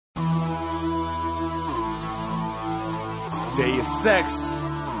Dayus X,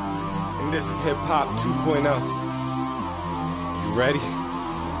 and this is Hip Hop 2.0. You ready?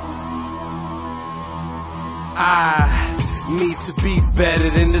 I need to be better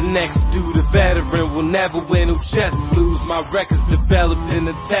than the next dude. A veteran will never win, who just lose. My record's developed in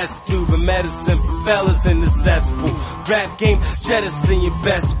a test tube, a medicine for fellas in the cesspool. Rap game, jettison your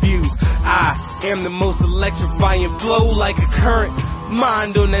best views. I am the most electrifying, blow like a current.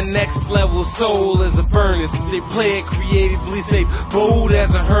 Mind on the next level, soul as a furnace. They play it creatively, safe, bold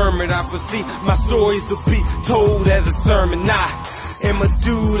as a hermit. I foresee my stories will be told as a sermon. I am a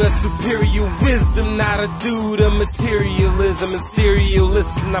dude of superior wisdom, not a dude of materialism and stereo.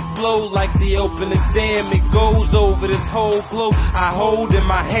 Listen, I flow like the opening dam. It goes over this whole globe I hold in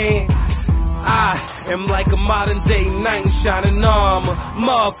my hand. I am like a modern day knight in shining armor,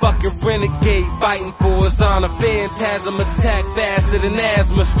 motherfucking renegade, fighting for his honor. Phantasm, attack faster than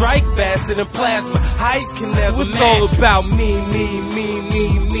asthma, strike faster than plasma. Hype can never match. It's all about me.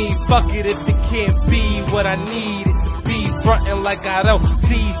 Fuck it if it can't be what I need it to be. Frontin' like I don't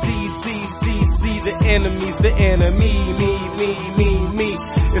see the enemy's the enemy. Me.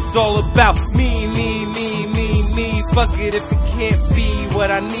 It's all about me. Fuck it if it can't be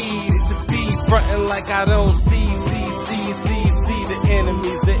what I need it to be. Frontin' like I don't see the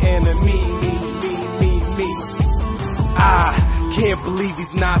enemy's the enemy. Me. I can't believe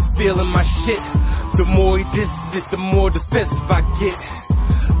he's not feeling my shit. The more he disses it, the more defensive I get.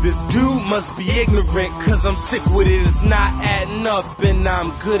 This dude must be ignorant, cause I'm sick with it. It's not adding up and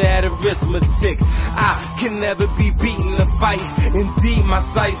I'm good at arithmetic. I can never be beaten in a fight. Indeed, my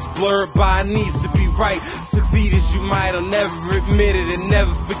sight's blurred by needs to be right. Succeed as you might, I'll never admit it and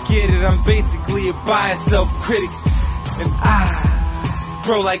never forget it. I'm basically a biased self-critic, and I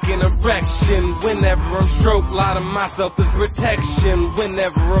grow like an erection. Whenever I'm stroked, lot of myself is protection.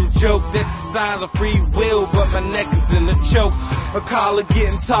 Whenever I'm joked, exercise of free will, but my neck is in a choke. A collar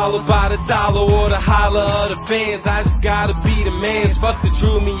getting taller by the dollar or the holler of the fans. I just gotta be the man's. Fuck the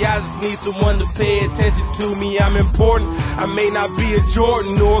true me, I just need someone to pay attention to me. I'm important, I may not be a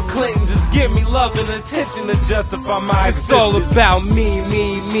Jordan or a Clinton. Just give me love and attention to justify my existence. It's all about me.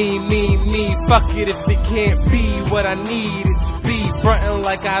 Fuck it if it can't be what I need it to be. Frontin'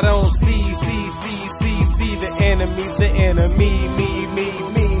 like I don't see the enemy's the enemy.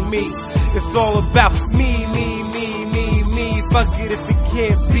 Me. It's all about me. Fuck it if it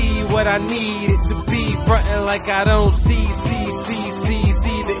can't be what I need it to be. Frontin' like I don't see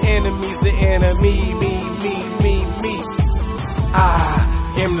the enemy's the enemy. Me.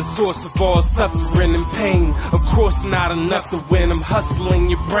 I am the source of all suffering and pain. Of course not enough to win, I'm hustling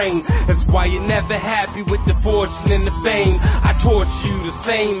your brain. That's why you're never happy with the fortune and the fame. I torch you the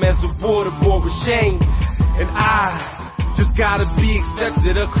same as a waterboard with shame. And I just gotta be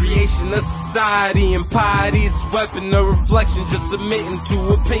accepted, a creation of society, and piety's weapon, a reflection, just submitting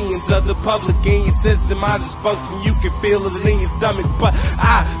to opinions of the public. And you sense in my dysfunction, you can feel it in your stomach. But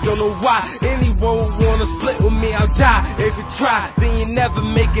I don't know why anyone would wanna split with me. I'll die if you try, then you're never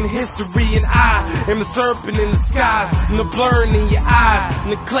making history. And I am the serpent in the skies, and the blurring in your eyes,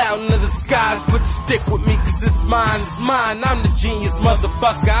 and the clouding of the skies. But you stick with me, cause this mine is mine. I'm the genius,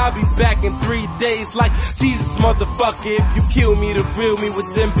 motherfucker. I'll be back in 3 days like Jesus, motherfucker. If you kill me, to real me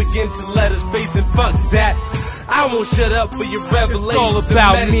would then begin to let us face, and fuck that. I won't shut up for your revelations. It's all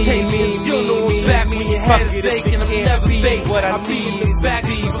about me. You'll know I'm back when your head is aching. I'm never fake. I'll be in the back,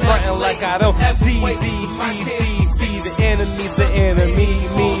 frontin' like I don't see the enemy's the enemy.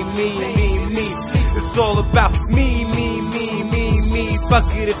 Me. It's all about me.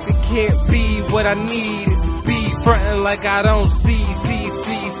 Fuck it if it can't be what I need it to be. Frontin' like I don't see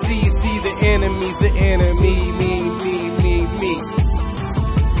the enemy's the enemy. Me.